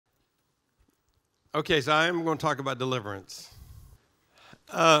Okay, so I am going to talk about deliverance.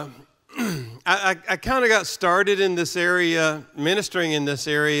 I kind of got started in this area, ministering in this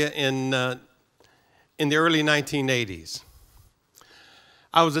area in the early 1980s.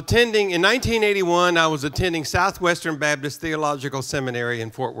 In 1981, I was attending Southwestern Baptist Theological Seminary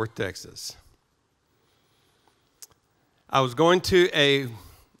in Fort Worth, Texas. I was going to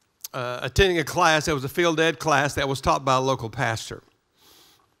attending a class that was a field ed class that was taught by a local pastor.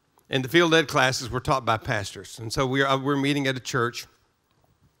 And the field ed classes were taught by pastors. And so we're meeting at a church.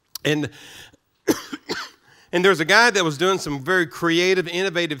 And there was a guy that was doing some very creative,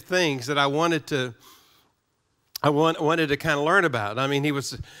 innovative things that I wanted to kind of learn about. I mean, he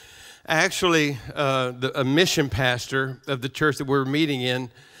was actually a mission pastor of the church that we were meeting in,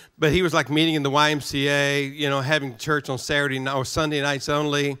 but he was like meeting in the YMCA, having church on Saturday night or Sunday nights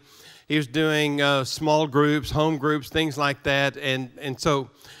only. He was doing small groups, home groups, things like that. And so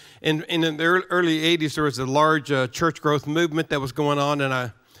in the early 80s, there was a large church growth movement that was going on,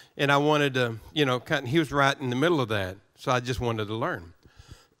 and I wanted to, he was right in the middle of that, so I just wanted to learn.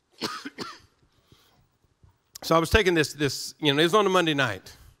 So I was taking this, it was on a Monday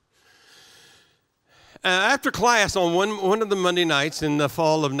night. After class on one of the Monday nights in the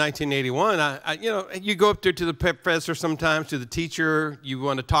fall of 1981, you go up there to the professor sometimes, to the teacher. You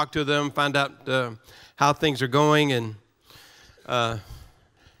want to talk to them, find out how things are going,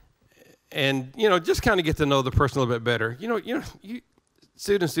 and just kind of get to know the person a little bit better.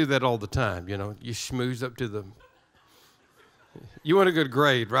 Students do that all the time. You schmooze up to you want a good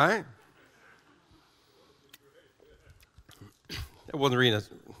grade, right? That wasn't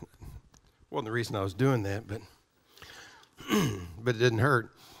the reason I was doing that, but it didn't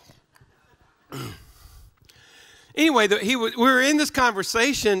hurt. Anyway, we were in this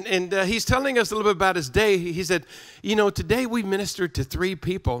conversation, and he's telling us a little bit about his day. He said, today we ministered to 3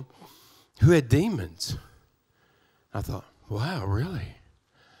 people who had demons. I thought, wow, really?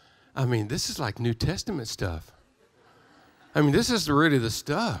 I mean, this is like New Testament stuff. I mean, this is really the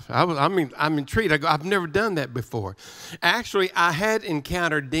stuff. I'm intrigued. I've never done that before. Actually, I had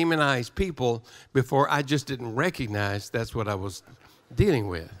encountered demonized people before. I just didn't recognize that's what I was dealing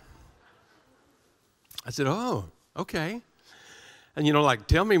with. I said, oh, okay. And,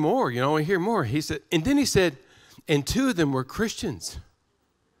 tell me more. I want to hear more. Then he said, and 2 of them were Christians.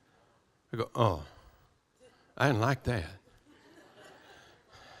 I go, oh, I didn't like that.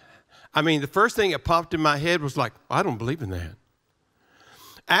 I mean, the first thing that popped in my head was like, I don't believe in that.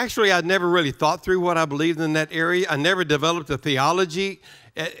 Actually, I'd never really thought through what I believed in that area. I never developed a theology.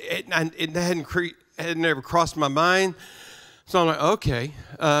 It had never crossed my mind. So I'm like, okay.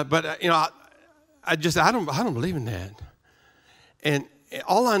 But I don't believe in that. And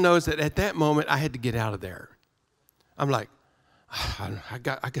all I know is that at that moment, I had to get out of there. I'm like, I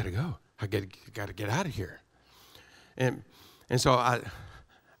got to go. I got to get out of here. And so I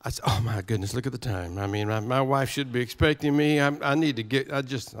said, oh, my goodness, look at the time. I mean, my wife should be expecting me. I need to get,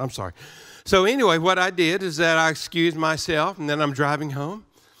 I'm sorry. So anyway, what I did is that I excused myself, and then I'm driving home,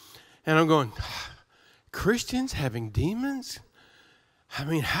 and I'm going, Christians having demons? I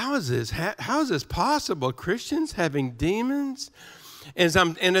mean, how is this possible? Christians having demons? As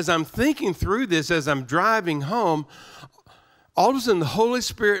I'm thinking through this, as I'm driving home, all of a sudden, the Holy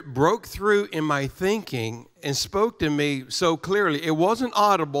Spirit broke through in my thinking and spoke to me so clearly. It wasn't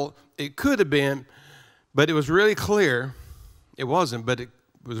audible. It could have been, but it was really clear. It wasn't, but it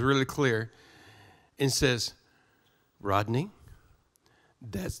was really clear. And says, Rodney,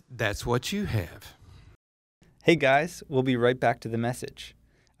 that's what you have. Hey guys, we'll be right back to the message.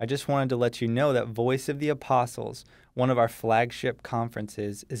 I just wanted to let you know that Voice of the Apostles, one of our flagship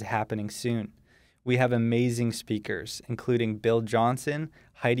conferences, is happening soon. We have amazing speakers, including Bill Johnson,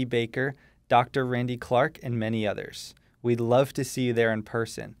 Heidi Baker, Dr. Randy Clark, and many others. We'd love to see you there in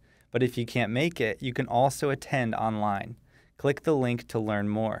person, but if you can't make it, you can also attend online. Click the link to learn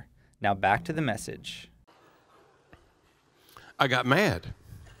more. Now back to the message. I got mad.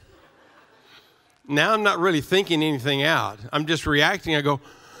 Now I'm not really thinking anything out. I'm just reacting. I go,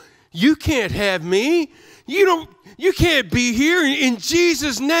 you can't have me. You can't be here. In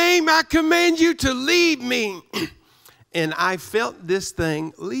Jesus' name, I command you to leave me. And I felt this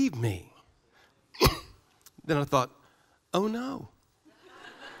thing leave me. Then I thought, oh no.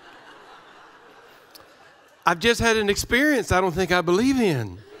 I've just had an experience I don't think I believe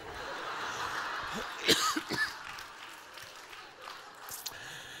in.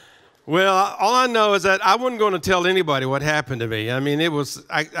 Well, all I know is that I wasn't going to tell anybody what happened to me. I mean,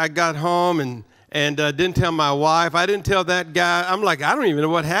 I got home and didn't tell my wife. I didn't tell that guy. I'm like, I don't even know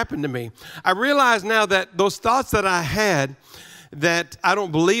what happened to me. I realize now that those thoughts that I had, that I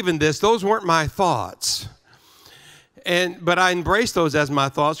don't believe in this. Those weren't my thoughts. But I embraced those as my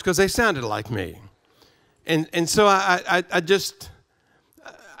thoughts because they sounded like me. And so I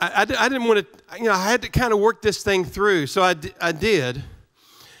didn't want to, I had to kind of work this thing through. So I did.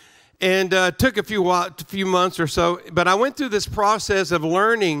 And took a few months or so. But I went through this process of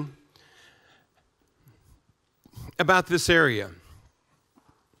learning about this area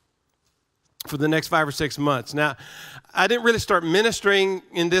for the next 5 or 6 months. Now, I didn't really start ministering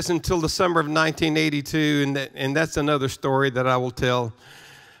in this until the summer of 1982, and that's another story that I will tell.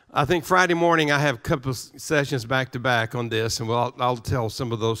 I think Friday morning I have a couple of sessions back to back on this, and I'll tell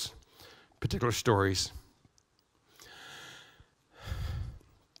some of those particular stories.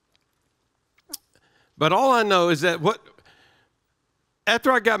 But all I know is that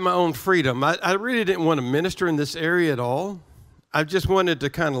after I got my own freedom, I really didn't want to minister in this area at all. I just wanted to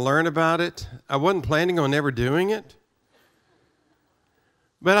kind of learn about it. I wasn't planning on ever doing it.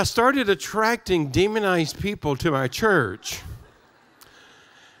 But I started attracting demonized people to my church.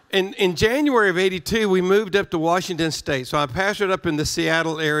 In January of 82, we moved up to Washington State. So I pastored up in the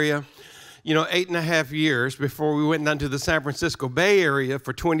Seattle area, 8.5 years before we went down to the San Francisco Bay Area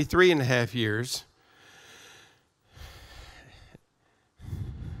for 23.5 years.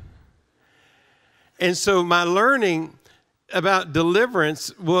 And so my learning about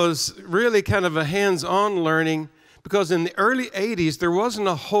deliverance was really kind of a hands-on learning, because in the early 80s, there wasn't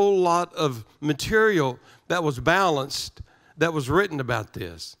a whole lot of material that was balanced that was written about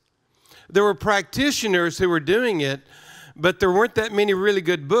this. There were practitioners who were doing it, but there weren't that many really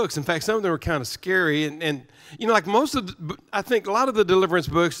good books. In fact, some of them were kind of scary. And like I think a lot of the deliverance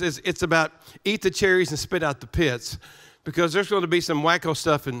books, it's about eat the cherries and spit out the pits, because there's going to be some wacko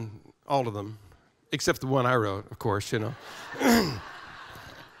stuff in all of them. Except the one I wrote, of course,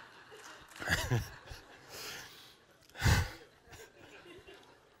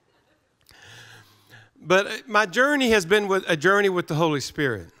 But my journey has been a journey with the Holy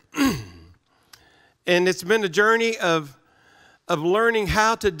Spirit. And it's been a journey of learning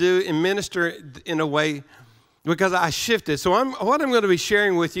how to do and minister in a way, because I shifted. So what I'm going to be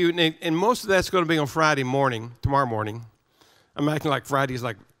sharing with you, and most of that's going to be on Friday morning, tomorrow morning. I'm acting like Friday's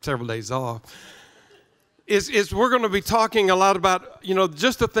like several days off. Is we're going to be talking a lot about,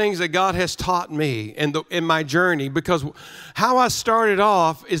 just the things that God has taught me in my journey, because how I started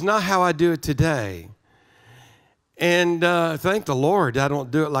off is not how I do it today. And thank the Lord I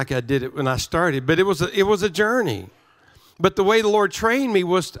don't do it like I did it when I started, but it was a journey. But the way the Lord trained me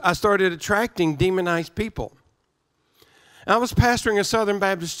was I started attracting demonized people. And I was pastoring a Southern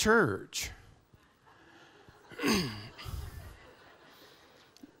Baptist church.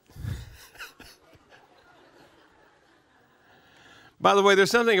 By the way, there's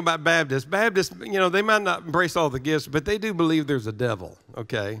something about Baptists. Baptists, they might not embrace all the gifts, but they do believe there's a devil,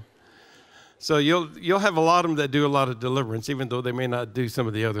 okay? So you'll have a lot of them that do a lot of deliverance, even though they may not do some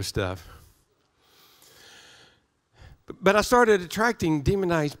of the other stuff. But I started attracting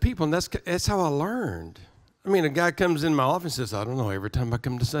demonized people, and that's how I learned. I mean, a guy comes in my office and says, I don't know, every time I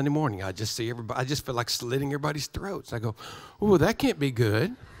come to Sunday morning, I just see everybody, I just feel like slitting everybody's throats. I go, oh, that can't be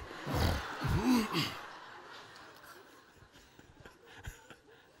good.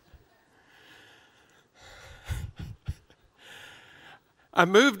 I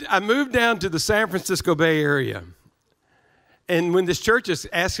moved down to the San Francisco Bay Area. And when this church is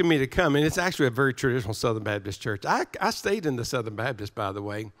asking me to come, and it's actually a very traditional Southern Baptist church. I stayed in the Southern Baptist, by the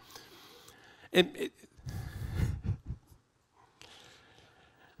way. And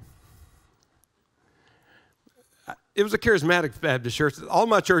it was a charismatic Baptist church. All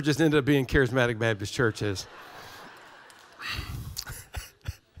my churches ended up being charismatic Baptist churches.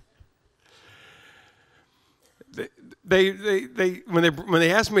 When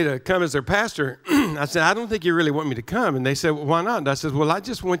they asked me to come as their pastor, I said, I don't think you really want me to come. And they said, well, why not? And I said, well, I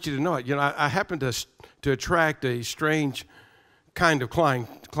just want you to know it. I happen to attract a strange kind of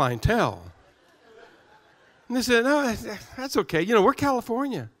clientele. And they said, no, that's okay. We're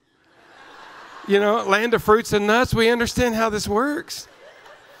California. Land of fruits and nuts. We understand how this works.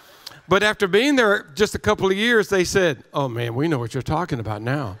 But after being there just a couple of years, they said, oh, man, we know what you're talking about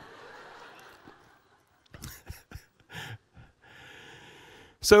now.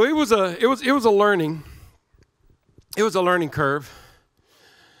 So it was a learning curve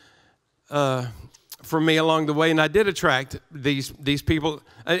for me along the way, and I did attract these people.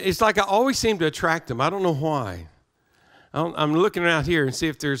 It's like I always seem to attract them. I don't know why. I'm looking around here and see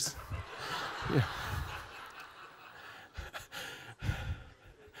if there's. Yeah.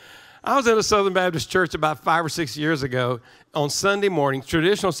 I was in a Southern Baptist church about 5 or 6 years ago on Sunday morning,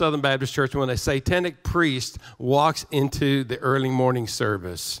 traditional Southern Baptist church, when a satanic priest walks into the early morning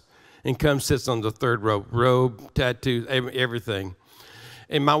service and comes, sits on the third row, robe, tattoos, everything.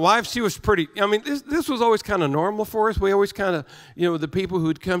 And my wife, she was pretty, I mean, this was always kind of normal for us. We always kind of, the people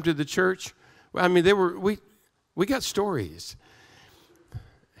who'd come to the church, I mean, we got stories.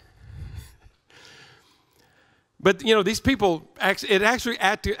 But, these people, it actually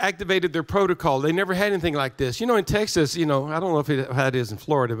activated their protocol. They never had anything like this. In Texas, I don't know how it is in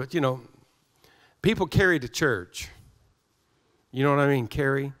Florida, but, people carry to church. You know what I mean,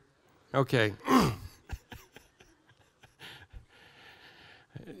 carry? Okay.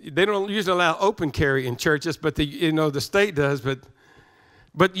 They don't usually allow open carry in churches, but the state does. But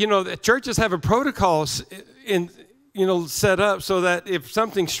the churches have a protocol set up so that if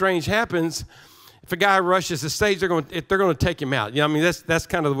something strange happens, if a guy rushes the stage, they're going to take him out. I mean, that's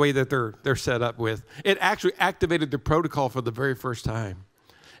kind of the way that they're set up with. It actually activated the protocol for the very first time.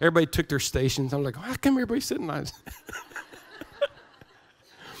 Everybody took their stations. I'm like, how come everybody's sitting nice?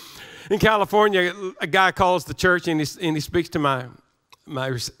 In California, a guy calls the church and he speaks to my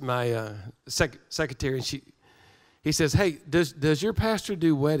secretary, and he says, "Hey, does your pastor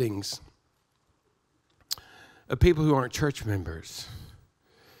do weddings of people who aren't church members?"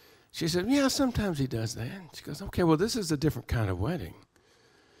 She said, "Yeah, sometimes he does that." She goes, "Okay, well, this is a different kind of wedding."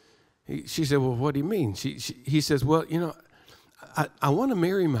 She said, "Well, what do you mean?" He says, "Well, I want to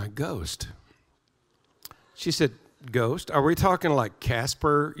marry my ghost." She said, "Ghost? Are we talking like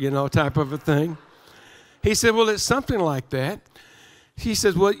Casper, type of a thing?" He said, "Well, it's something like that." She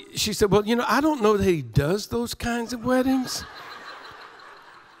said, "Well, I don't know that he does those kinds of weddings,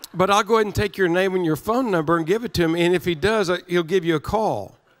 but I'll go ahead and take your name and your phone number and give it to him, and if he does, he'll give you a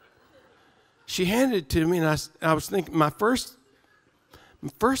call." She handed it to me, and I was thinking, the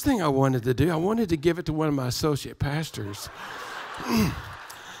first thing I wanted to do, I wanted to give it to one of my associate pastors and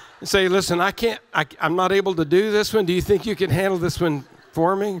say, "Listen, I'm not able to do this one. Do you think you can handle this one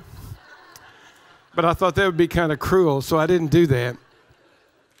for me?" But I thought that would be kind of cruel, so I didn't do that.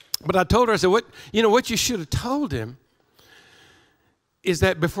 But I told her, I said, what you should have told him is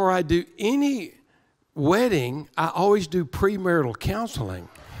that before I do any wedding, I always do premarital counseling.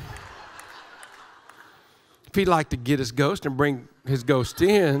 If he'd like to get his ghost and bring his ghost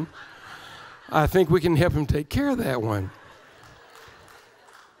in, I think we can help him take care of that one.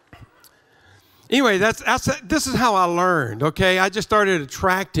 Anyway, this is how I learned, okay? I just started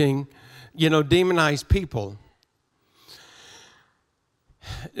attracting, demonized people.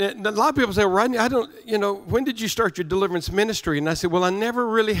 A lot of people say, "Rodney, when did you start your deliverance ministry?" And I said, "Well, I never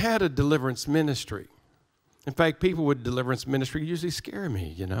really had a deliverance ministry. In fact, people with deliverance ministry usually scare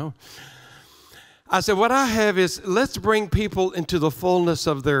me, I said, what I have is, let's bring people into the fullness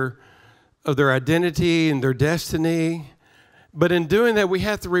of their identity and their destiny. But in doing that, we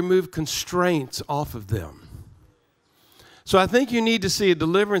have to remove constraints off of them. So I think you need to see a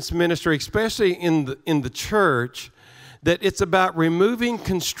deliverance ministry, especially in the church, that it's about removing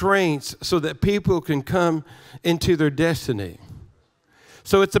constraints so that people can come into their destiny.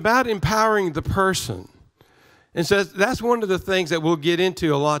 So it's about empowering the person. And so that's one of the things that we'll get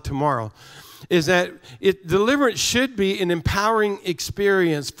into a lot tomorrow, is that deliverance should be an empowering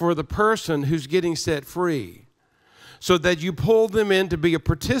experience for the person who's getting set free, so that you pull them in to be a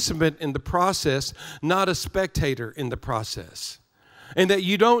participant in the process, not a spectator in the process. And that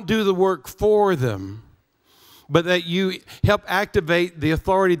you don't do the work for them, but that you help activate the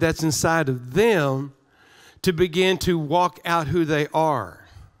authority that's inside of them to begin to walk out who they are.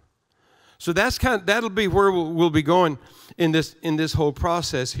 So that'll be where we'll be going in this whole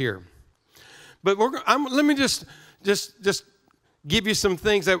process here. But let me just give you some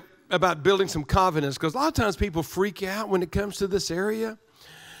things about building some confidence, because a lot of times people freak out when it comes to this area.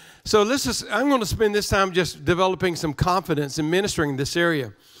 So I'm going to spend this time just developing some confidence in ministering in this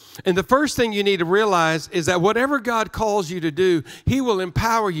area. And the first thing you need to realize is that whatever God calls you to do, He will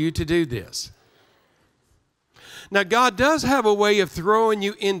empower you to do this. Now, God does have a way of throwing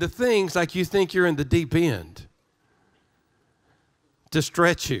you into things like you think you're in the deep end to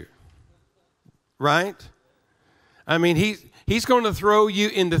stretch you, right? I mean, He's going to throw you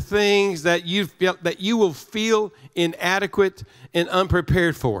into things that you will feel inadequate and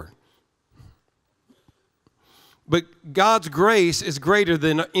unprepared for. But God's grace is greater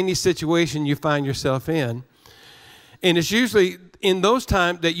than any situation you find yourself in. And it's usually in those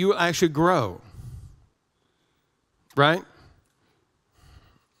times that you actually grow. Right?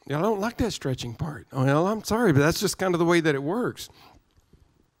 I don't like that stretching part. Well, I'm sorry, but that's just kind of the way that it works.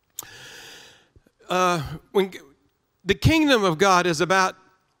 When the kingdom of God is about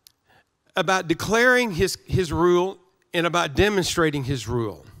about declaring his rule and about demonstrating his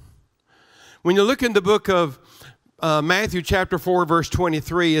rule. When you look in the book of Matthew chapter 4, verse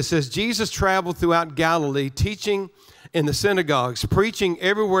 23, it says, Jesus traveled throughout Galilee, teaching in the synagogues, preaching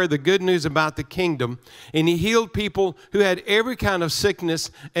everywhere the good news about the kingdom, and he healed people who had every kind of sickness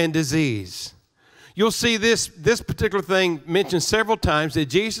and disease. You'll see this particular thing mentioned several times, that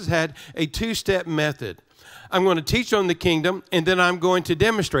Jesus had a two-step method. I'm going to teach on the kingdom, and then I'm going to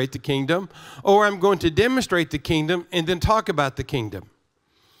demonstrate the kingdom, or I'm going to demonstrate the kingdom and then talk about the kingdom.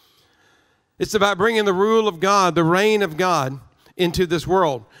 It's about bringing the rule of God, the reign of God, into this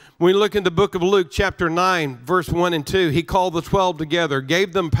world. When we look in the book of Luke, chapter 9, verse 1 and 2, he called the 12 together,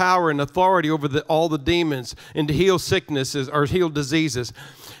 gave them power and authority over all the demons, and to heal sicknesses or heal diseases,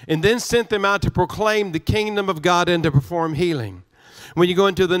 and then sent them out to proclaim the kingdom of God and to perform healing. When you go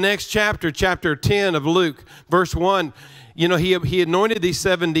into the next chapter, chapter 10 of Luke, verse 1, you know, he anointed these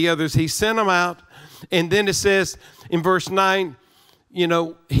 70 others. He sent them out, and then it says in verse 9, you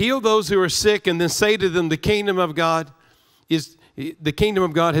know, heal those who are sick, and then say to them, the kingdom of God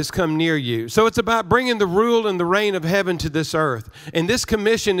has come near you. So it's about bringing the rule and the reign of heaven to this earth. And this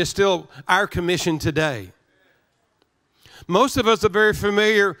commission is still our commission today. Most of us are very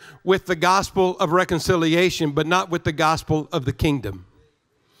familiar with the gospel of reconciliation, but not with the gospel of the kingdom.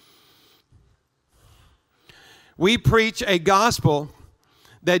 We preach a gospel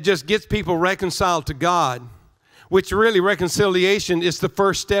that just gets people reconciled to God, which really reconciliation is the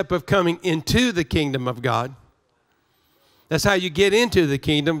first step of coming into the kingdom of God. That's how you get into the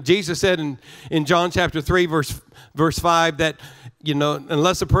kingdom. Jesus said in John chapter 3, verse 5, that, you know,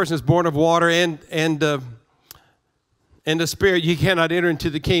 unless a person is born of water and the Spirit, you cannot enter into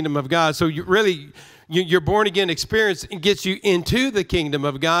the kingdom of God. So your born-again experience gets you into the kingdom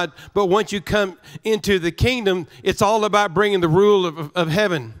of God. But once you come into the kingdom, it's all about bringing the rule of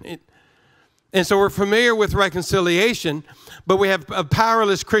heaven. And so we're familiar with reconciliation, but we have a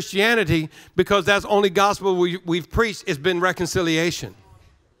powerless Christianity because that's the only gospel we've preached has been reconciliation.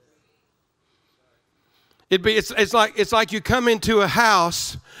 It's like you come into a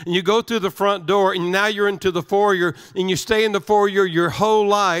house and you go through the front door and now you're into the foyer and you stay in the foyer your whole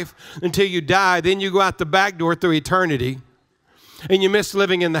life until you die. Then you go out the back door through eternity and you miss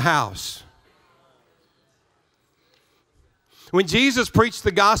living in the house. When Jesus preached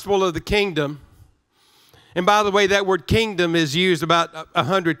the gospel of the kingdom, and by the way, that word kingdom is used about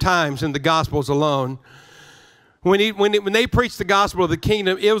 100 times in the Gospels alone. When they preached the gospel of the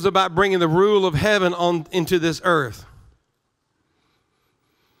kingdom, it was about bringing the rule of heaven into this earth.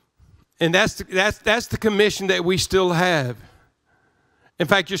 And that's the commission that we still have. In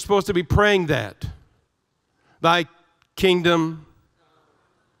fact, you're supposed to be praying that. Thy kingdom.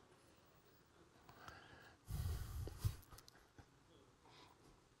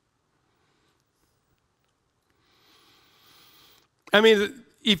 I mean,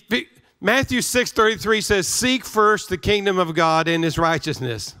 Matthew 6:33 says, seek first the kingdom of God and his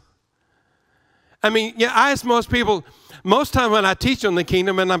righteousness. I mean, yeah, I ask most people, most time when I teach on the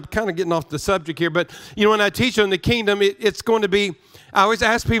kingdom, and I'm kind of getting off the subject here, but you know, when I teach on the kingdom, it's going to be, I always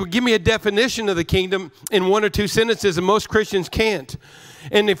ask people, give me a definition of the kingdom in one or two sentences, and most Christians can't.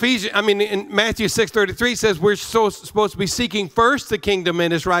 And in Matthew 6:33 says we're supposed to be seeking first the kingdom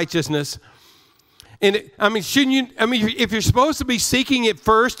and his righteousness. And if you're supposed to be seeking it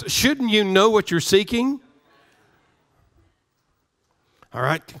first, shouldn't you know what you're seeking? All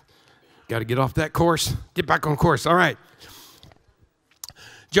right. Got to get off that course. Get back on course. All right.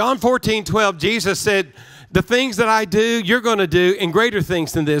 John 14:12, Jesus said, the things that I do, you're going to do, and greater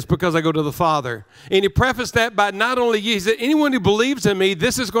things than this, because I go to the Father. And he prefaced that by not only you, he said, anyone who believes in me,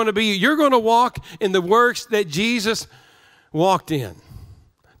 this is going to be you. You're going to walk in the works that Jesus walked in.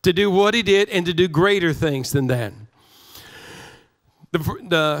 To do what he did and to do greater things than that.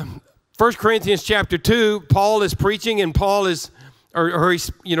 The 1 Corinthians chapter 2, Paul is preaching and Paul is,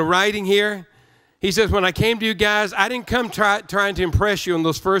 he's writing here. He says, when I came to you guys, I didn't come trying to impress you in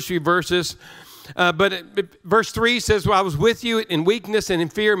those first few verses. But verse 3 says, well, I was with you in weakness and in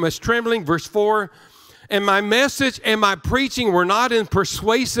fear, much trembling. Verse 4, and my message and my preaching were not in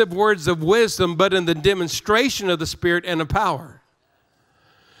persuasive words of wisdom, but in the demonstration of the Spirit and of power.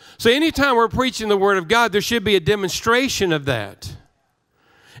 So anytime we're preaching the Word of God, there should be a demonstration of that.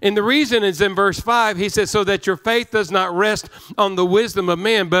 And the reason is in verse 5, he says, so that your faith does not rest on the wisdom of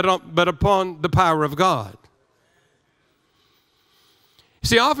man, but upon the power of God.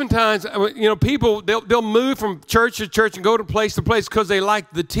 See, oftentimes, people, they'll move from church to church and go to place because they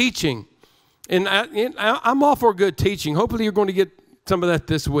like the teaching. And I'm all for good teaching. Hopefully you're going to get some of that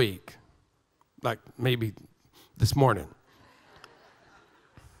this week, like maybe this morning.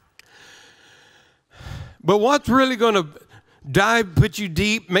 But what's really going to put you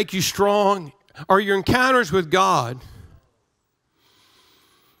deep, make you strong, are your encounters with God,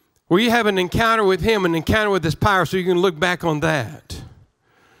 where you have an encounter with Him, an encounter with His power, so you can look back on that.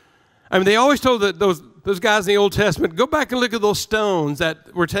 I mean, they always told those guys in the Old Testament, go back and look at those stones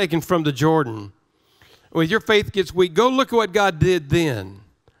that were taken from the Jordan. When your faith gets weak, go look at what God did then.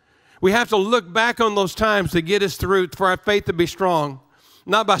 We have to look back on those times to get us through, for our faith to be strong.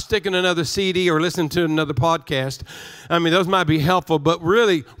 Not by sticking another CD or listening to another podcast. I mean, those might be helpful, but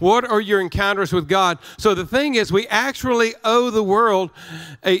really, what are your encounters with God? So the thing is, we actually owe the world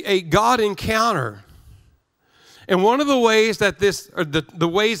a God encounter. And one of the ways that the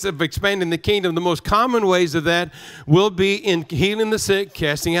ways of expanding the kingdom, the most common ways of that will be in healing the sick,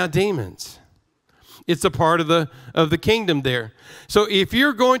 casting out demons. It's a part of the kingdom there. So if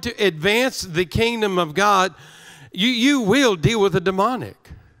you're going to advance the kingdom of God, you will deal with the demonic.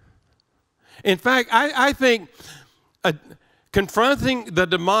 In fact, I think confronting the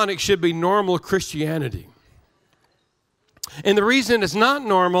demonic should be normal Christianity. And the reason it's not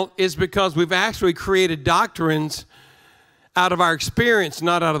normal is because we've actually created doctrines out of our experience,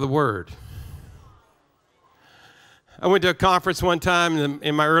 not out of the Word. I went to a conference one time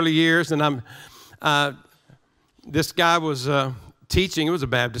in my early years, and this guy was teaching. It was a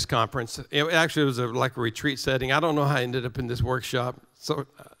Baptist conference. It actually was like a retreat setting. I don't know how I ended up in this workshop. So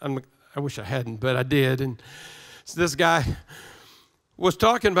I wish I hadn't, but I did. And so this guy was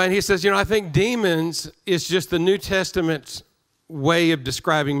talking about it. He says, I think demons is just the New Testament's way of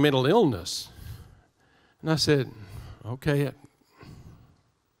describing mental illness. And I said, okay.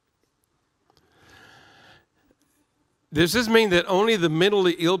 Does this mean that only the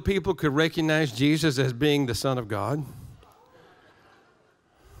mentally ill people could recognize Jesus as being the Son of God?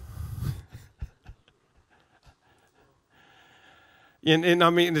 And I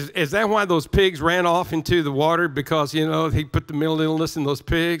mean, is that why those pigs ran off into the water? Because, he put the mental illness in those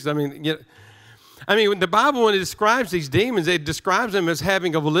pigs? I mean, when the Bible, when it describes these demons, it describes them as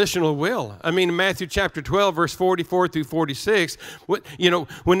having a volitional will. I mean, in Matthew chapter 12, verse 44 through 46,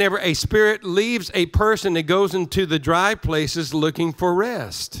 whenever a spirit leaves a person, it goes into the dry places looking for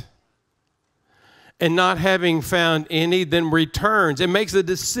rest. And not having found any, then returns. It makes a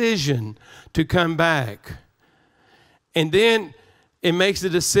decision to come back. And then it makes the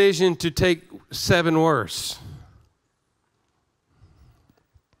decision to take 7 worse.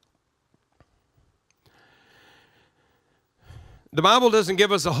 The Bible doesn't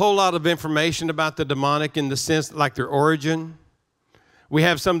give us a whole lot of information about the demonic in the sense like their origin. We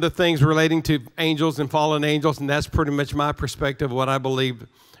have some of the things relating to angels and fallen angels, and that's pretty much my perspective of what I believe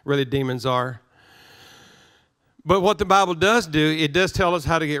really demons are. But what the Bible does do, it does tell us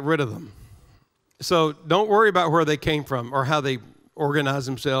how to get rid of them. So don't worry about where they came from or how they organize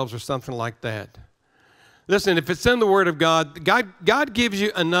themselves or something like that. Listen, if it's in the Word of God, God gives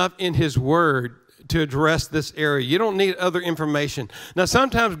you enough in His Word to address this area. You don't need other information. Now,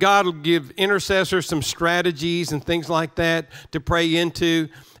 sometimes God will give intercessors some strategies and things like that to pray into,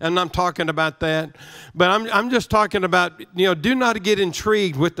 and I'm talking about that. But I'm just talking about, do not get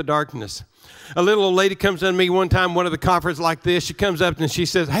intrigued with the darkness. A little old lady comes to me one time, one of the conferences like this. She comes up and she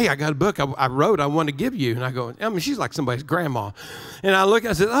says, hey, I got a book I wrote I want to give you. And I go, she's like somebody's grandma. And I look,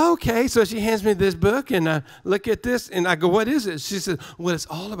 I said, oh, okay. So she hands me this book, and I look at this, and I go, what is it? She said, well, it's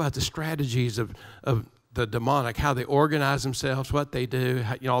all about the strategies of the demonic, how they organize themselves, what they do,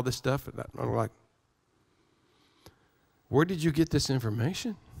 all this stuff. And I'm like, where did you get this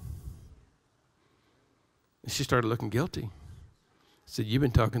information? And she started looking guilty. I said, you've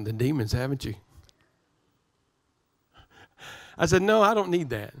been talking to demons, haven't you? I said, no, I don't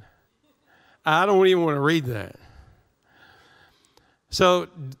need that. I don't even want to read that. So,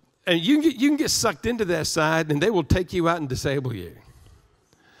 and you can get sucked into that side, and they will take you out and disable you.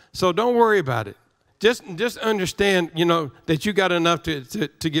 So don't worry about it. Just understand, that you got enough to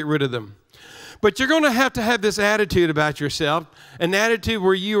get rid of them. But you're going to have this attitude about yourself, an attitude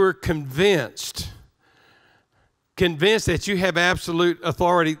where you are convinced that you have absolute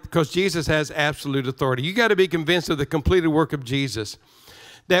authority, because Jesus has absolute authority. You got to be convinced of the completed work of Jesus.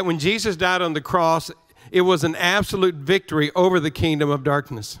 That when Jesus died on the cross, it was an absolute victory over the kingdom of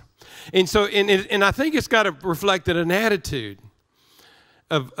darkness. And so, and I think it's got to reflect an attitude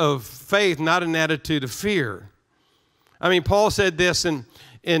of faith, not an attitude of fear. I mean, Paul said this in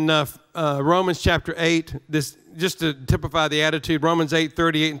Romans chapter 8, this just to typify the attitude. Romans 8,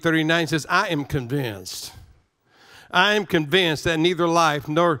 38 and 39 says, I am convinced that neither life,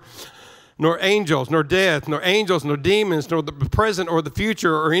 nor angels, nor death, nor angels, nor demons, nor the present or the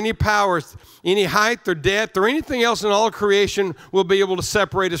future, or any powers, any height or depth, or anything else in all creation will be able to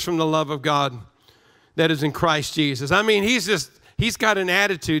separate us from the love of God that is in Christ Jesus. I mean, he's got an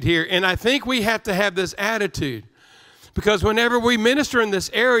attitude here. And I think we have to have this attitude. Because whenever we minister in this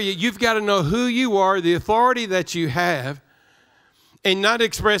area, you've got to know who you are, the authority that you have, and not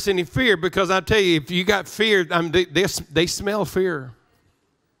express any fear. Because I tell you, if you got fear, they smell fear.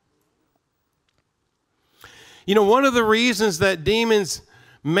 You know, one of the reasons that demons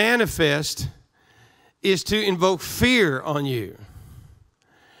manifest is to invoke fear on you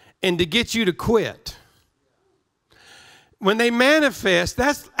and to get you to quit. When they manifest,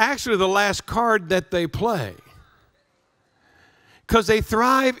 that's actually the last card that they play. Because they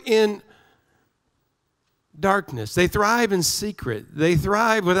thrive in darkness. They thrive in secret. They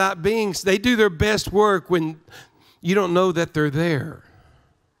thrive without being, they do their best work when you don't know that they're there.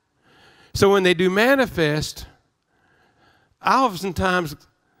 So when they do manifest, I oftentimes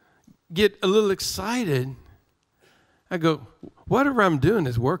get a little excited. I go, whatever I'm doing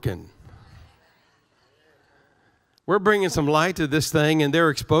is working. We're bringing some light to this thing, and they're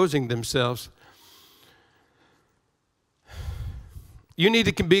exposing themselves. You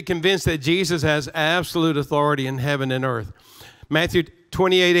need to be convinced that Jesus has absolute authority in heaven and earth. Matthew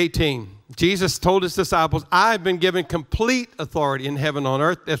 28:18. Jesus told his disciples, I've been given complete authority in heaven and on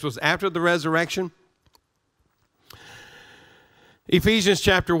earth. This was after the resurrection. Ephesians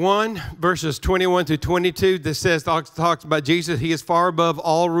chapter 1, verses 21 to 22, that says, talks about Jesus. He is far above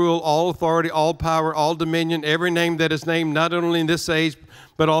all rule, all authority, all power, all dominion, every name that is named, not only in this age,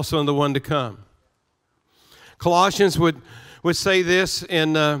 but also in the one to come. Colossians would say this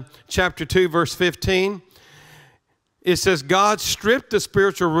in chapter 2, verse 15. It says, God stripped the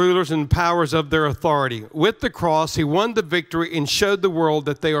spiritual rulers and powers of their authority. With the cross, he won the victory and showed the world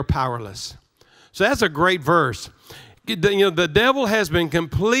that they are powerless. So that's a great verse. You know, the devil has been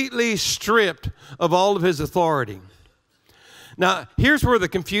completely stripped of all of his authority. Now, here's where the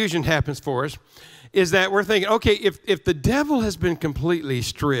confusion happens for us, is that we're thinking, okay, if the devil has been completely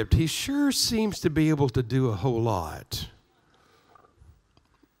stripped, he sure seems to be able to do a whole lot.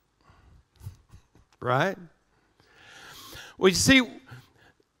 Right? Well, you see,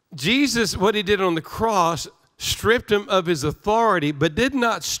 Jesus, what he did on the cross, stripped him of his authority, but did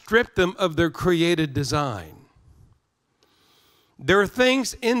not strip them of their created design. There are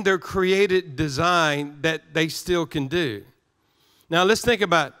things in their created design that they still can do. Now, let's think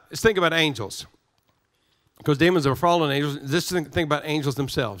about angels. Because demons are fallen angels. Let's think about angels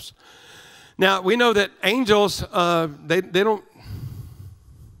themselves. Now, we know that angels, they don't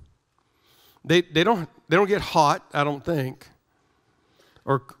get hot, I don't think,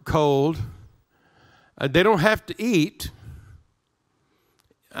 or cold. They don't have to eat.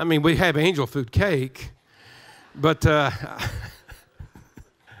 I mean, we have angel food cake, but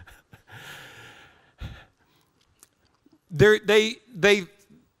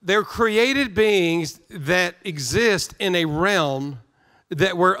they're created beings that exist in a realm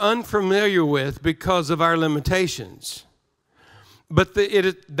that we're unfamiliar with because of our limitations. But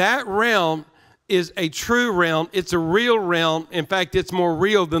that realm is a true realm. It's a real realm. In fact, it's more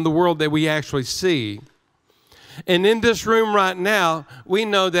real than the world that we actually see. And in this room right now, we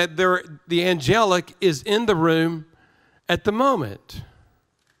know that the angelic is in the room at the moment.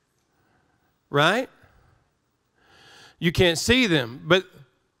 Right? You can't see them, but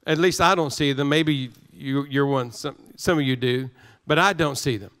at least I don't see them. Maybe you're one, some of you do, but I don't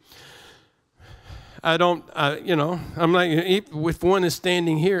see them. I don't, I'm like, if one is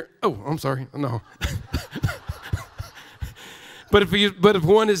standing here, oh, I'm sorry, no. But if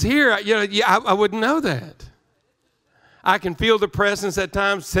one is here, I wouldn't know that. I can feel the presence at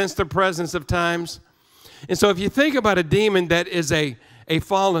times, sense the presence of times. And so if you think about a demon that is a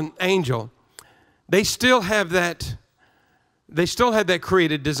fallen angel, they still have that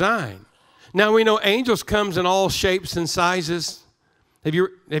created design. Now we know angels comes in all shapes and sizes. Have you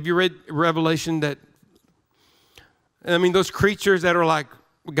read Revelation that, I mean, those creatures that are like,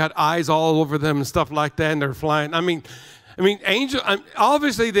 got eyes all over them and stuff like that, and they're flying. I mean,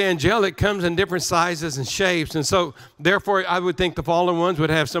 obviously the angelic comes in different sizes and shapes, and so therefore I would think the fallen ones would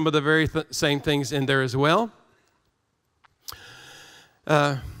have some of the very same things in there as well.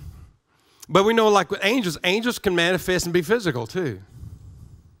 But we know, like with angels can manifest and be physical too,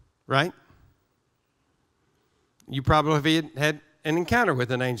 right? You probably have had an encounter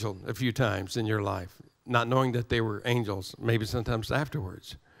with an angel a few times in your life, not knowing that they were angels, maybe sometimes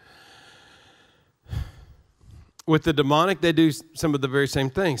afterwards. With the demonic, they do some of the very same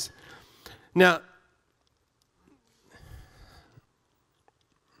things. Now,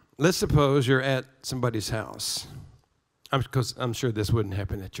 let's suppose you're at somebody's house, because I'm sure this wouldn't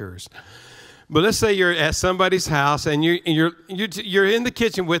happen at yours. But let's say you're at somebody's house and you're in the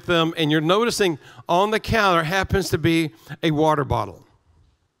kitchen with them and you're noticing on the counter happens to be a water bottle.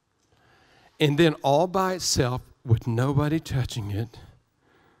 And then all by itself, with nobody touching it,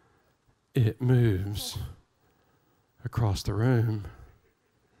 it moves across the room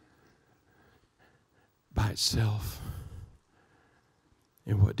by itself.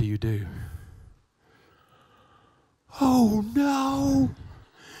 And what do? Oh no!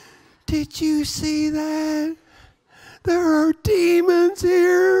 Did you see that? There are demons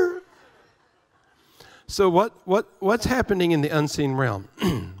here. So what's happening in the unseen realm?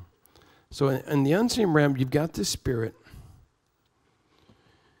 So in the unseen realm, you've got this spirit.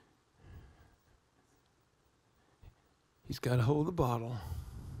 He's got a hold of the bottle,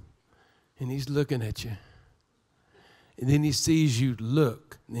 and he's looking at you. And then he sees you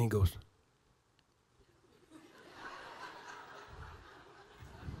look, and then he goes,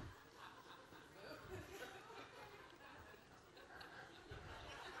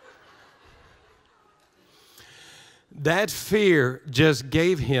 that fear just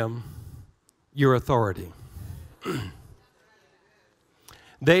gave him your authority.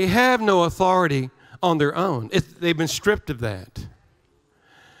 They have no authority on their own. They've been stripped of that.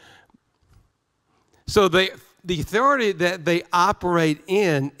 So the authority that they operate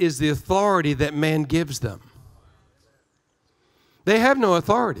in is the authority that man gives them. They have no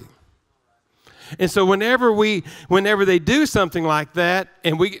authority. And so whenever they do something like that,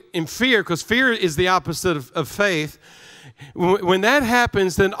 and we in fear, because fear is the opposite of faith, when that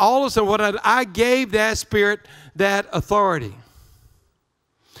happens, then all of a sudden I gave that spirit that authority.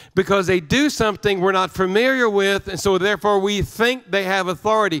 Because they do something we're not familiar with, and so therefore we think they have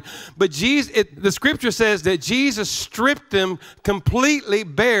authority. But the scripture says that Jesus stripped them completely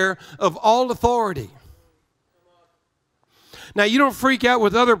bare of all authority. Now, you don't freak out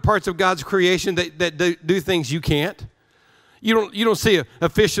with other parts of God's creation that do things you can't. You don't see a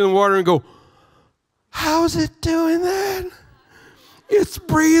fish in the water and go, how's it doing that? It's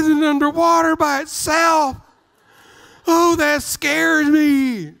breathing underwater by itself. Oh, that scares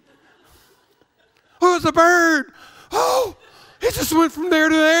me. Oh, it's a bird. Oh, it just went from there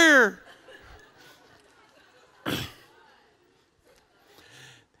to there.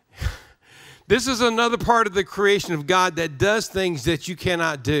 This is another part of the creation of God that does things that you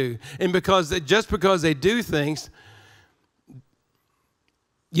cannot do. And just because they do things,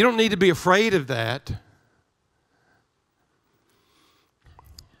 you don't need to be afraid of that.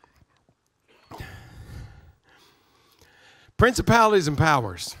 Principalities and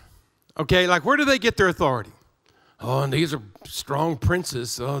powers. Okay, like where do they get their authority? Oh, and these are strong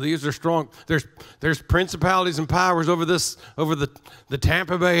princes. Oh, these are strong. There's principalities and powers over the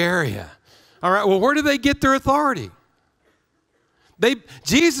Tampa Bay area. All right, well, where do they get their authority?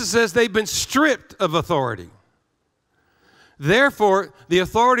 Jesus says they've been stripped of authority. Therefore, the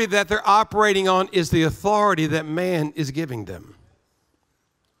authority that they're operating on is the authority that man is giving them.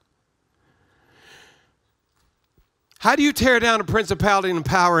 How do you tear down a principality and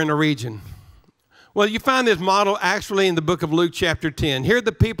power in a region? Well, you find this model actually in the book of Luke chapter 10. Here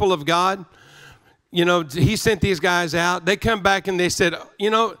the people of God, he sent these guys out. They come back and they said,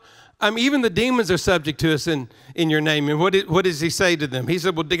 even the demons are subject to us in your name. And what does he say to them? He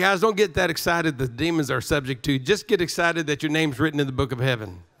said, well, guys, don't get that excited that the demons are subject to you. Just get excited that your name's written in the book of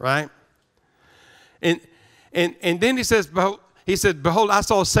heaven, right? And then he says, behold, I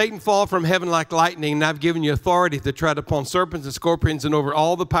saw Satan fall from heaven like lightning, and I've given you authority to tread upon serpents and scorpions and over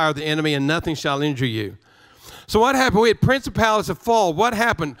all the power of the enemy, and nothing shall injure you. So what happened? We had principalities of fall. What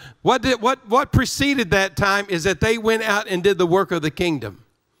happened? What preceded that time is that they went out and did the work of the kingdom.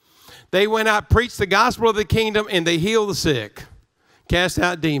 They went out, preached the gospel of the kingdom, and they healed the sick, cast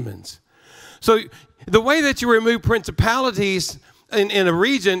out demons. So the way that you remove principalities in a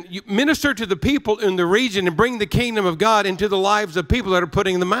region, you minister to the people in the region and bring the kingdom of God into the lives of people that are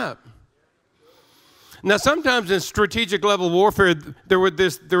putting them up. Now, sometimes in strategic level warfare, there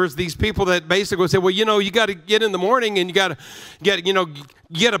was these people that basically said, well, you got to get in the morning and you got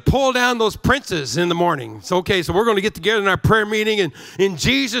to pull down those princes in the morning. So, okay, so we're going to get together in our prayer meeting, and in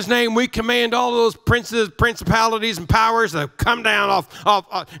Jesus' name, we command all those princes, principalities, and powers to come down out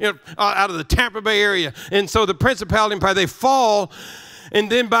of the Tampa Bay area. And so the principality and power, they fall,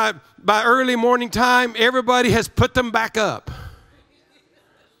 and then by early morning time, everybody has put them back up.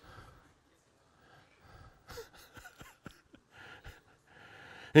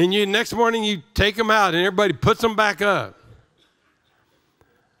 And next morning you take them out and everybody puts them back up.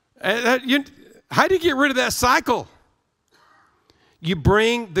 How do you get rid of that cycle? You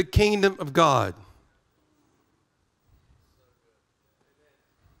bring the kingdom of God.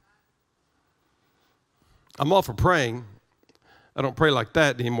 I'm all for praying. I don't pray like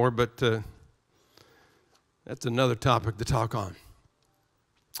that anymore, but that's another topic to talk on.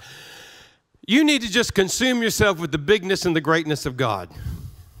 You need to just consume yourself with the bigness and the greatness of God.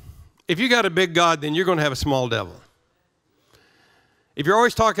 If you got a big God, then you're going to have a small devil. If you're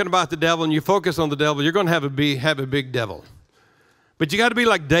always talking about the devil and you focus on the devil, you're going to have a big devil. But you got to be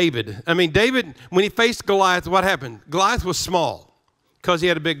like David. I mean, David, when he faced Goliath, what happened? Goliath was small because he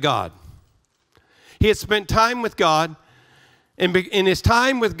had a big God. He had spent time with God, and in his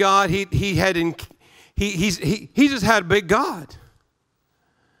time with God, he just had a big God.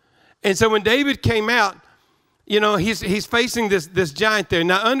 And so when David came out, you know, he's facing this giant there.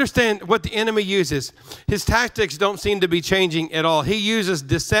 Now understand what the enemy uses. His tactics don't seem to be changing at all. He uses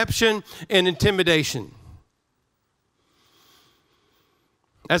deception and intimidation.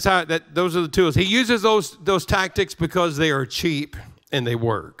 Those are the tools. He uses those tactics because they are cheap and they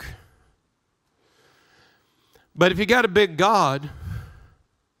work. But if you got a big God,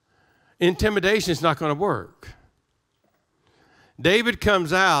 intimidation is not going to work. David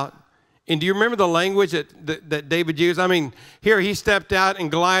comes out, and do you remember the language that David used? I mean, here he stepped out, and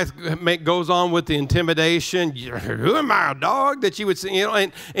Goliath goes on with the intimidation. Who am I, a dog? That you would say, you know,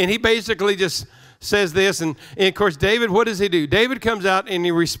 and he basically just says this. And of course, David, what does he do? David comes out and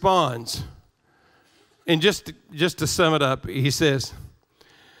he responds. And just to sum it up, he says,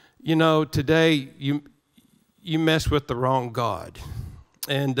 you know, today you mess with the wrong God.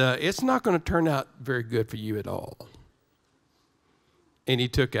 And it's not going to turn out very good for you at all. And he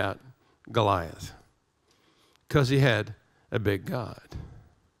took out Goliath because he had a big God.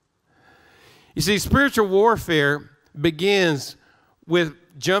 You see, spiritual warfare begins with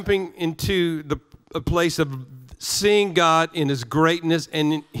jumping into a place of seeing God in his greatness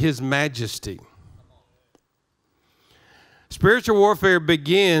and in his majesty. Spiritual warfare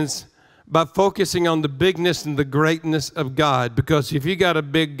begins by focusing on the bigness and the greatness of God, because if you got a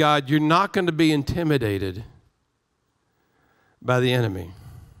big God, you're not going to be intimidated by the enemy.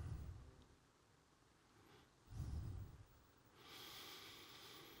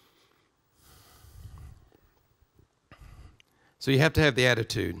 So you have to have the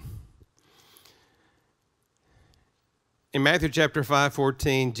attitude. In Matthew chapter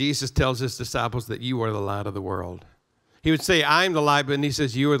 5:14, Jesus tells his disciples that you are the light of the world. He would say, I'm the light, but he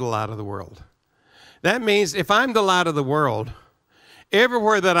says, you are the light of the world. That means if I'm the light of the world,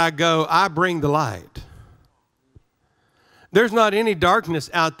 everywhere that I go, I bring the light. There's not any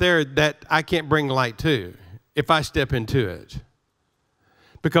darkness out there that I can't bring light to if I step into it,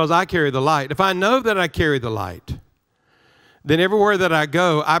 because I carry the light. If I know that I carry the light, then everywhere that I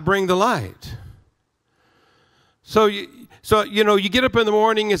go, I bring the light. So you know, you get up in the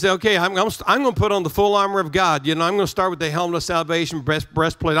morning and say, okay, I'm going to put on the full armor of God. You know, I'm going to start with the helmet of salvation,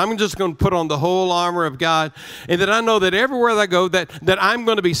 breastplate. I'm just going to put on the whole armor of God. And that I know that everywhere I go, that I'm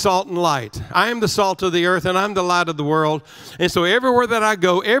going to be salt and light. I am the salt of the earth, and I'm the light of the world. And so everywhere that I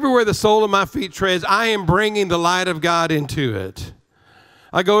go, everywhere the sole of my feet treads, I am bringing the light of God into it.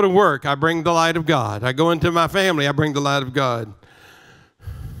 I go to work, I bring the light of God. I go into my family, I bring the light of God.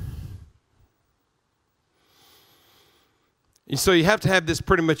 And so you have to have this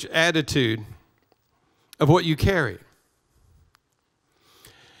pretty much attitude of what you carry.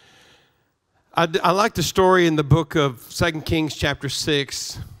 I like the story in the book of 2 Kings chapter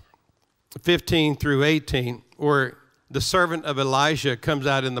 6, 15 through 18, where the servant of Elijah comes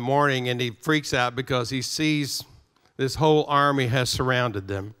out in the morning and he freaks out because he sees this whole army has surrounded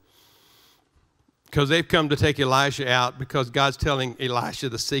them, because they've come to take Elijah out, because God's telling Elisha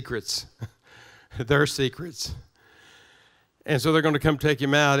the secrets, their secrets. And so they're going to come take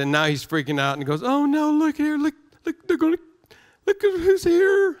him out, and now he's freaking out and goes, oh no, look here, look, they're going to, look who's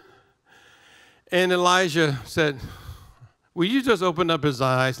here. And Elijah said, will you just open up his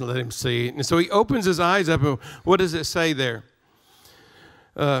eyes and let him see? And so he opens his eyes up, and what does it say there?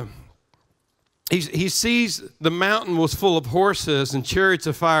 He sees the mountain was full of horses and chariots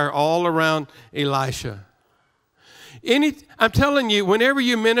of fire all around Elisha. I'm telling you, whenever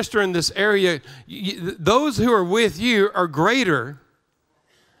you minister in this area, those who are with you are greater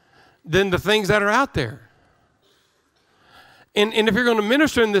than the things that are out there. And if you're going to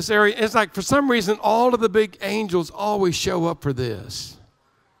minister in this area, it's like for some reason all of the big angels always show up for this.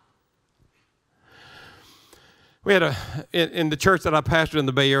 We had in the church that I pastored in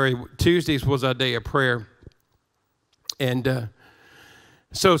the Bay Area, Tuesdays was our day of prayer. And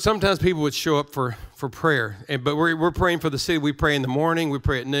so sometimes people would show up for prayer. But we're praying for the city. We pray in the morning, we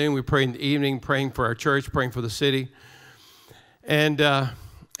pray at noon, we pray in the evening, praying for our church, praying for the city. And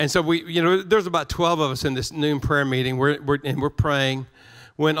so there's about 12 of us in this noon prayer meeting. We're praying.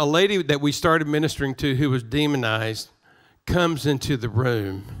 when a lady that we started ministering to who was demonized comes into the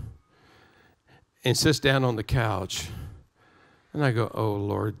room and sits down on the couch. And I go, oh,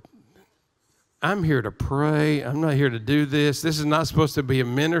 Lord, I'm here to pray. I'm not here to do this. This is not supposed to be a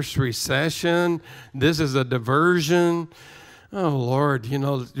ministry session. This is a diversion. Oh, Lord, you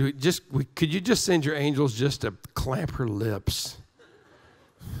know, could you just send your angels just to clamp her lips?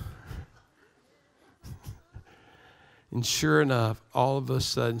 And sure enough, all of a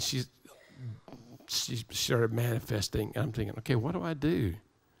sudden, she started manifesting. I'm thinking, okay, what do I do?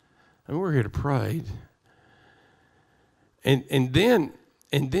 I mean, we're here to pray. And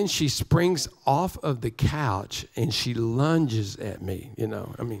then she springs off of the couch and she lunges at me, you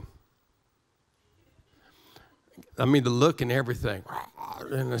know. I mean the look and everything.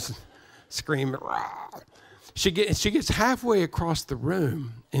 And this screaming. She gets halfway across the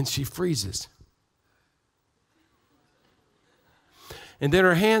room and she freezes. And then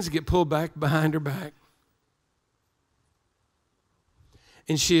her hands get pulled back behind her back.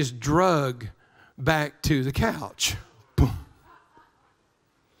 And she is drugged back to the couch. Boom.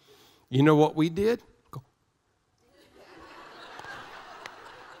 You know what we did? Go.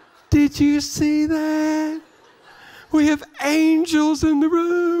 Did you see that? We have angels in the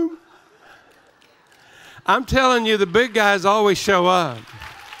room. I'm telling you, the big guys always show up.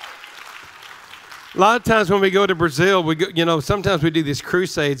 A lot of times when we go to Brazil, sometimes we do these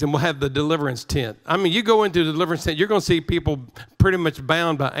crusades and we'll have the deliverance tent. I mean, you go into the deliverance tent, you're going to see people pretty much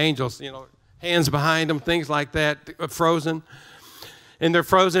bound by angels, you know, hands behind them, things like that, frozen. And they're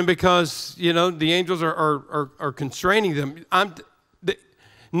frozen because, you know, the angels are constraining them.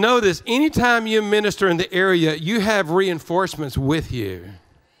 Know this, anytime you minister in the area, you have reinforcements with you.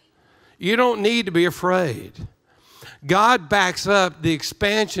 You don't need to be afraid. God backs up the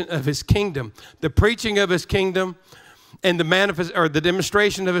expansion of his kingdom, the preaching of his kingdom, and the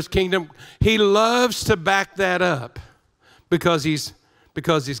demonstration of his kingdom. He loves to back that up because he's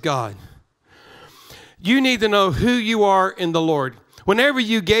God. You need to know who you are in the Lord. Whenever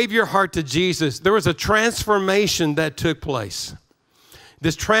you gave your heart to Jesus, there was a transformation that took place.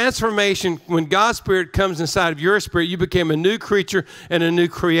 This transformation, when God's Spirit comes inside of your spirit, you became a new creature and a new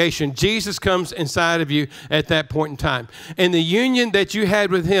creation. Jesus comes inside of you at that point in time. And the union that you had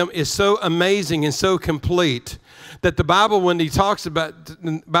with him is so amazing and so complete that the Bible, when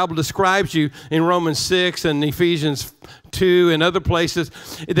the Bible describes you in Romans 6 and Ephesians 2 and other places,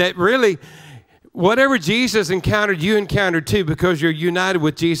 that really, whatever Jesus encountered, you encountered too, because you're united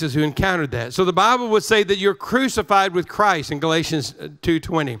with Jesus who encountered that. So the Bible would say that you're crucified with Christ in Galatians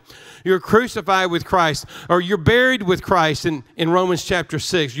 2:20. You're crucified with Christ, or you're buried with Christ in Romans chapter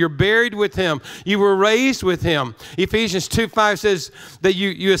 6. You're buried with him. You were raised with him. Ephesians 2:5 says that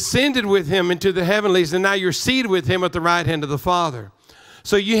you ascended with him into the heavenlies, and now you're seated with him at the right hand of the Father.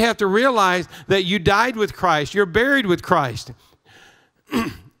 So you have to realize that you died with Christ. You're buried with Christ.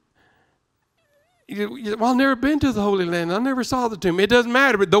 Well, I've never been to the Holy Land. I never saw the tomb. It doesn't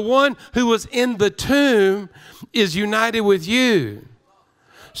matter. But the one who was in the tomb is united with you.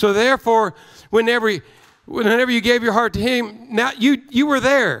 So therefore, whenever you gave your heart to him, now you were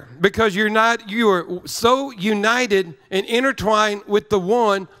there because you were so united and intertwined with the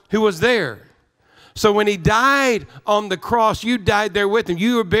one who was there. So when he died on the cross, you died there with him.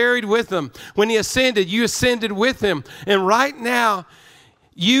 You were buried with him. When he ascended, you ascended with him. And right now,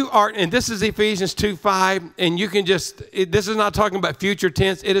 you are, and this is Ephesians 2:5, and you can this is not talking about future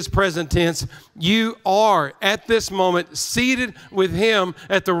tense, it is present tense. You are, at this moment, seated with him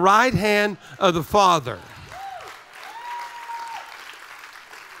at the right hand of the Father.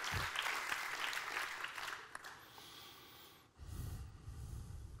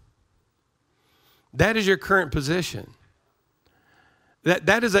 That is your current position.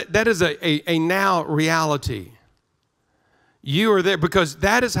 That is a now reality. You are there because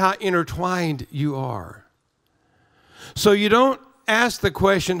that is how intertwined you are. So you don't ask the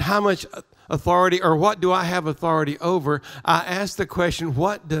question, how much authority or what do I have authority over? I ask the question,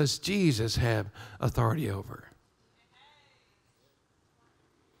 what does Jesus have authority over?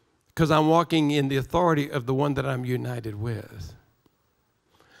 Because I'm walking in the authority of the one that I'm united with.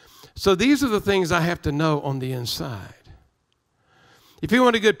 So these are the things I have to know on the inside. If you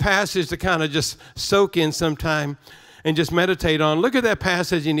want a good passage to kind of just soak in sometime, and just meditate on. Look at that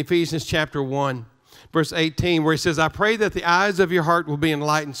passage in Ephesians chapter 1, verse 18, where he says, I pray that the eyes of your heart will be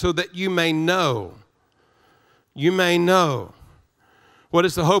enlightened so that you may know what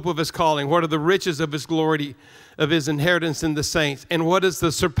is the hope of his calling, what are the riches of his glory, of his inheritance in the saints, and what is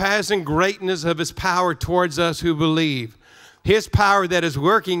the surpassing greatness of his power towards us who believe. His power that is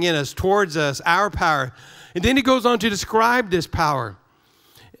working in us, towards us, our power. And then he goes on to describe this power.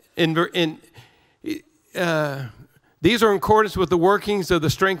 These are in accordance with the workings of the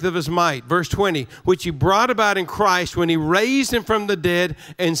strength of his might. Verse 20, which he brought about in Christ when he raised him from the dead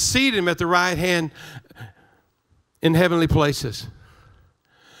and seated him at the right hand in heavenly places.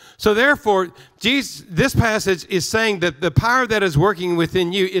 So therefore, this passage is saying that the power that is working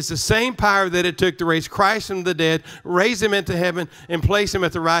within you is the same power that it took to raise Christ from the dead, raise him into heaven, and place him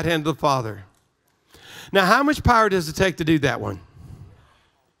at the right hand of the Father. Now, how much power does it take to do that one?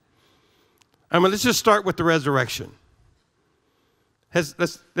 I mean, let's just start with the resurrection.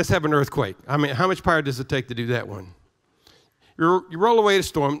 Let's have an earthquake. I mean, how much power does it take to do that one? You roll away a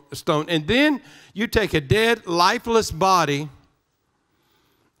stone, and then you take a dead, lifeless body,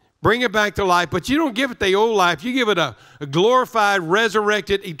 bring it back to life, but you don't give it the old life. You give it a glorified,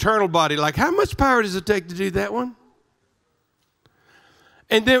 resurrected, eternal body. Like, how much power does it take to do that one?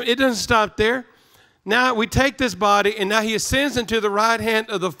 And then it doesn't stop there. Now we take this body, and now he ascends into the right hand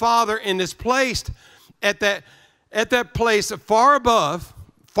of the Father and is placed at that place far above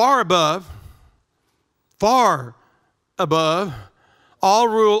all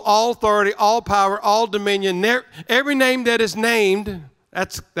rule, all authority, all power, all dominion, every name that is named.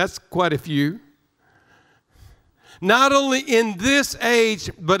 That's quite a few. Not only in this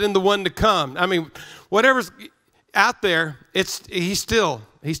age, but in the one to come. I mean, whatever's out there, he's still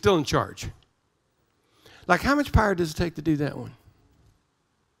in charge. Like, how much power does it take to do that one?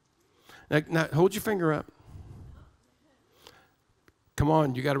 Now hold your finger up. Come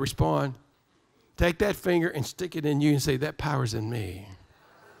on, you got to respond. Take that finger and stick it in you and say, that power's in me.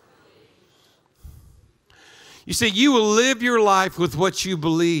 You see, you will live your life with what you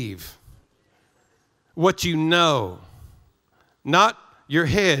believe, what you know, not your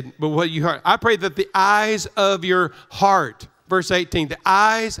head, but what you heart. I pray that the eyes of your heart, verse 18, the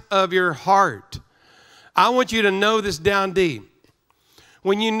eyes of your heart. I want you to know this down deep.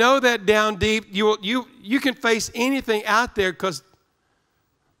 When you know that down deep, you can face anything out there because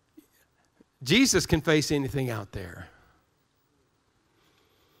Jesus can face anything out there.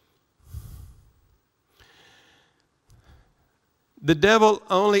 The devil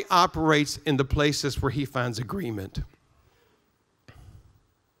only operates in the places where he finds agreement.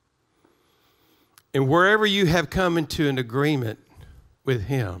 And wherever you have come into an agreement with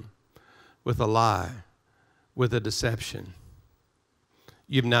him, with a lie, with a deception,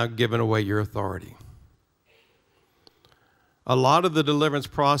 you've now given away your authority. A lot of the deliverance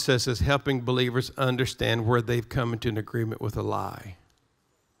process is helping believers understand where they've come into an agreement with a lie.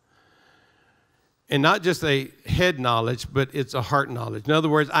 And not just a head knowledge, but it's a heart knowledge. In other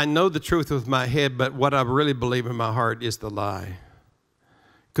words, I know the truth with my head, but what I really believe in my heart is the lie.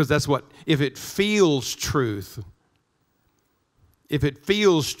 Because that's what, if it feels truth, if it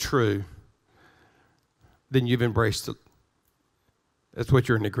feels true, then you've embraced it. That's what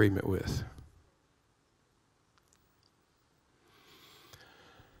you're in agreement with.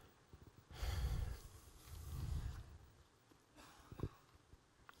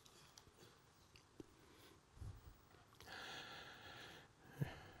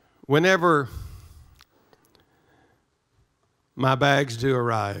 Whenever my bags do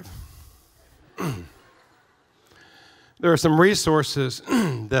arrive, there are some resources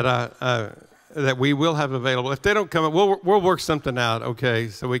that we will have available. If they don't come up, we'll work something out, okay,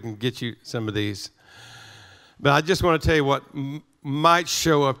 so we can get you some of these. But I just want to tell you what might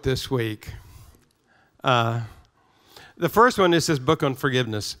show up this week. The first one is this book on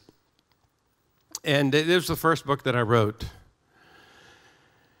forgiveness. And it was the first book that I wrote.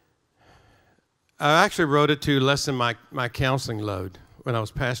 I actually wrote it to lessen my counseling load when I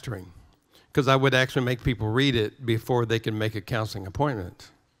was pastoring, because I would actually make people read it before they could make a counseling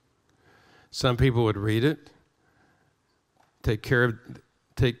appointment. Some people would read it, because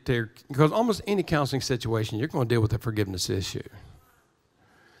almost any counseling situation, you're going to deal with a forgiveness issue.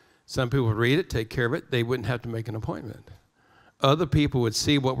 Some people would read it, take care of it, they wouldn't have to make an appointment. Other people would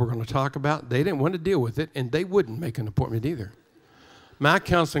see what we're going to talk about, they didn't want to deal with it, and they wouldn't make an appointment either. My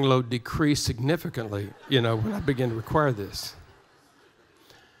counseling load decreased significantly, when I began to require this.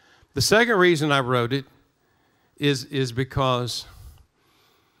 The second reason I wrote it is because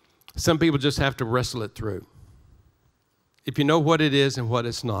some people just have to wrestle it through. If you know what it is and what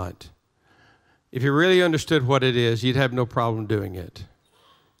it's not, if you really understood what it is, you'd have no problem doing it.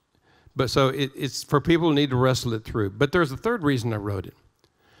 But so it's for people who need to wrestle it through. But there's a third reason I wrote it.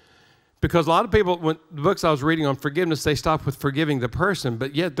 Because a lot of people, when the books I was reading on forgiveness, they stop with forgiving the person,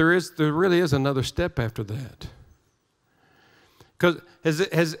 but yet there really is another step after that. Because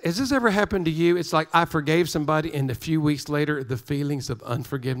has this ever happened to you? It's like I forgave somebody, and a few weeks later, the feelings of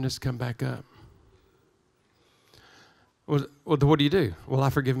unforgiveness come back up. Well, what do? Well, I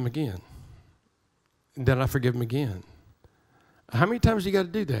forgive them again. And then I forgive them again. How many times you got to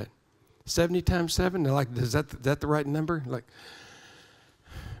do that? 70 times 7? They're like, is that the right number? Like,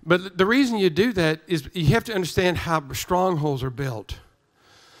 but the reason you do that is you have to understand how strongholds are built.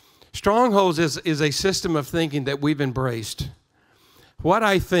 Strongholds is a system of thinking that we've embraced. What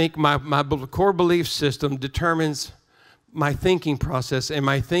I think, my core belief system determines my thinking process, and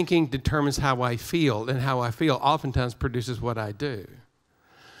my thinking determines how I feel, and how I feel oftentimes produces what I do.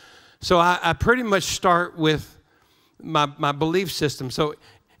 So I pretty much start with my belief system. So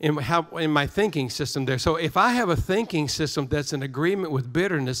in my thinking system there. So if I have a thinking system that's in agreement with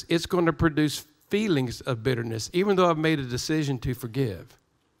bitterness, it's going to produce feelings of bitterness, even though I've made a decision to forgive.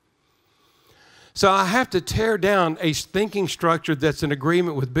 So I have to tear down a thinking structure that's in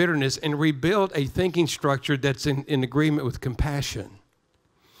agreement with bitterness and rebuild a thinking structure that's in agreement with compassion.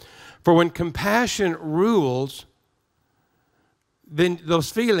 For when compassion rules, then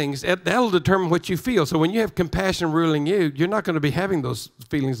those feelings, that'll determine what you feel. So when you have compassion ruling you, you're not going to be having those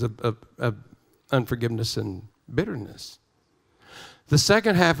feelings of unforgiveness and bitterness. The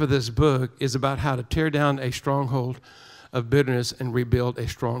second half of this book is about how to tear down a stronghold of bitterness and rebuild a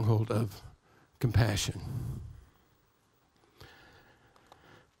stronghold of compassion.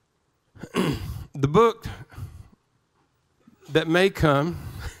 The book that may come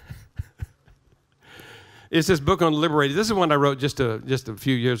is this book on Liberated. This is one I wrote just a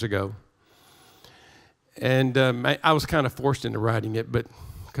few years ago. And I was kind of forced into writing it, but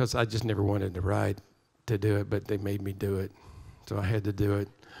because I just never wanted to do it, but they made me do it. So I had to do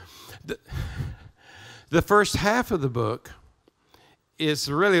it. The first half of the book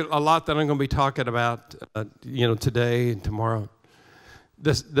is really a lot that I'm going to be talking about, today and tomorrow.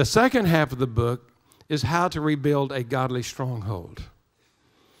 The second half of the book is how to rebuild a godly stronghold.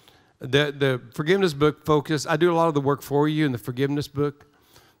 The forgiveness book focus, I do a lot of the work for you in the forgiveness book,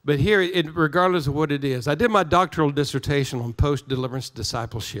 but here, regardless of what it is, I did my doctoral dissertation on post-deliverance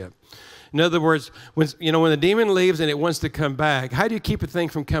discipleship. In other words, when the demon leaves and it wants to come back, how do you keep a thing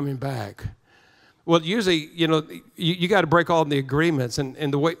from coming back? Well, usually, you got to break all the agreements,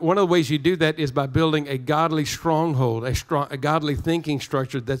 and one of the ways you do that is by building a godly stronghold, a godly thinking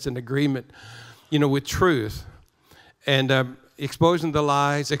structure that's in agreement, with truth, and exposing the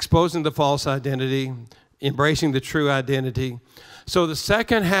lies, exposing the false identity, embracing the true identity. So the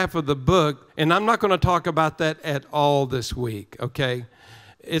second half of the book, and I'm not going to talk about that at all this week. Okay,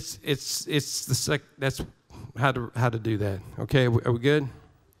 that's how to do that. Okay, are we good?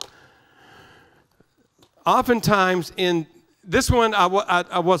 Oftentimes in this one,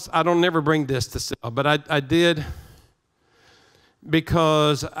 I don't never bring this to sell, but I did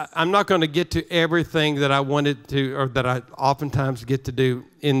because I'm not going to get to everything that I wanted to, or that I oftentimes get to do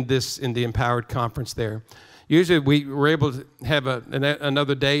in the Empowered Conference there. Usually we're able to have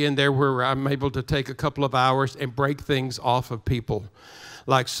another day in there where I'm able to take a couple of hours and break things off of people,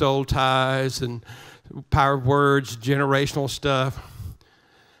 like soul ties and power of words, generational stuff.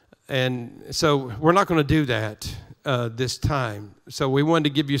 And so we're not going to do that this time. So we wanted to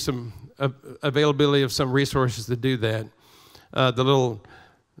give you some availability of some resources to do that. The little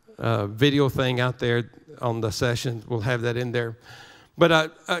video thing out there on the session, we'll have that in there.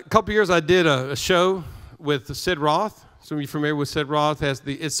 But a couple years I did a show with Sid Roth. Some of you familiar with Sid Roth, has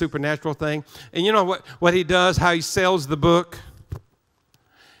the It's Supernatural thing. And you know what he does, how he sells the book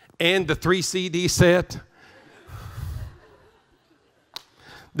and the 3 CD set?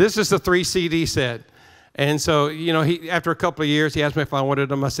 This is the 3 CD set. And so, after a couple of years, he asked me if I wanted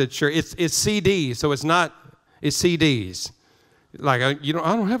them. I said, sure. It's CDs, so it's CDs. Like, I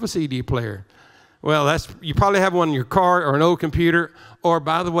don't have a CD player. Well, you probably have one in your car or an old computer. Or,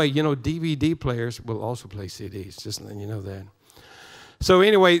 by the way, DVD players will also play CDs, just letting you know that. So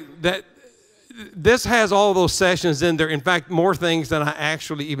anyway, this has all those sessions in there. In fact, more things than I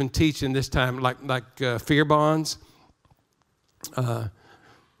actually even teach in this time, like fear bonds.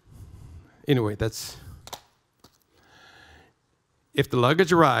 Anyway, that's, if the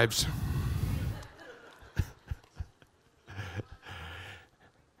luggage arrives.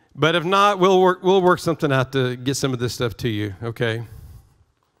 But if not, we'll work something out to get some of this stuff to you, okay? In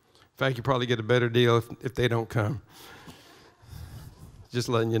fact, you probably get a better deal if they don't come. Just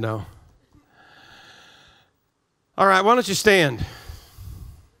letting you know. All right, why don't you stand?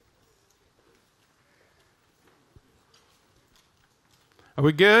 Are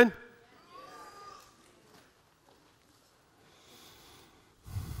we good?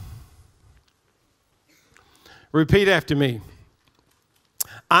 Repeat after me.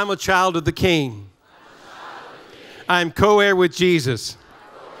 I'm a child of the King. I'm co-heir with Jesus.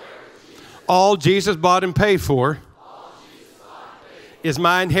 All Jesus bought and paid for is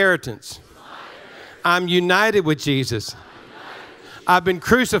my inheritance. I'm united with Jesus. I've been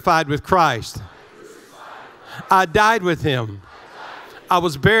crucified with Christ. I died with him. I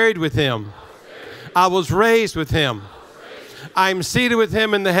was buried with him. I was raised with him. I am seated with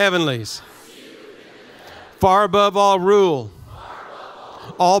him in the heavenlies, far above all rule,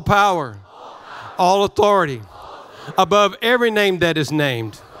 all power, all authority, above every name that is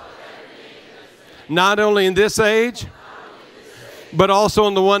named, not only in this age, but also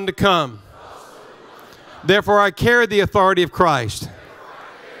in the one to come. Therefore, I carry the authority of Christ.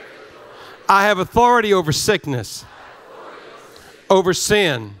 I have authority over sickness, over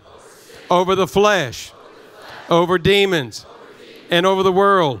sin, over the flesh, over demons, and over the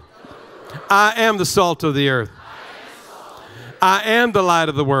world. I am the salt of the earth. I am the light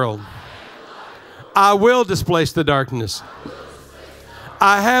of the world. I will displace the darkness.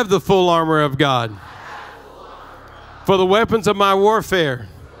 I have the full armor of God. For the weapons of my warfare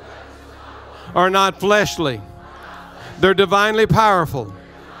are not fleshly. They're divinely powerful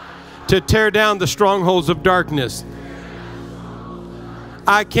to tear down the strongholds of darkness.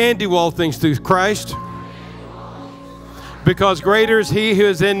 I can do all things through Christ, because greater is he who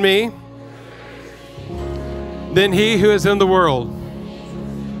is in me than he who is in the world.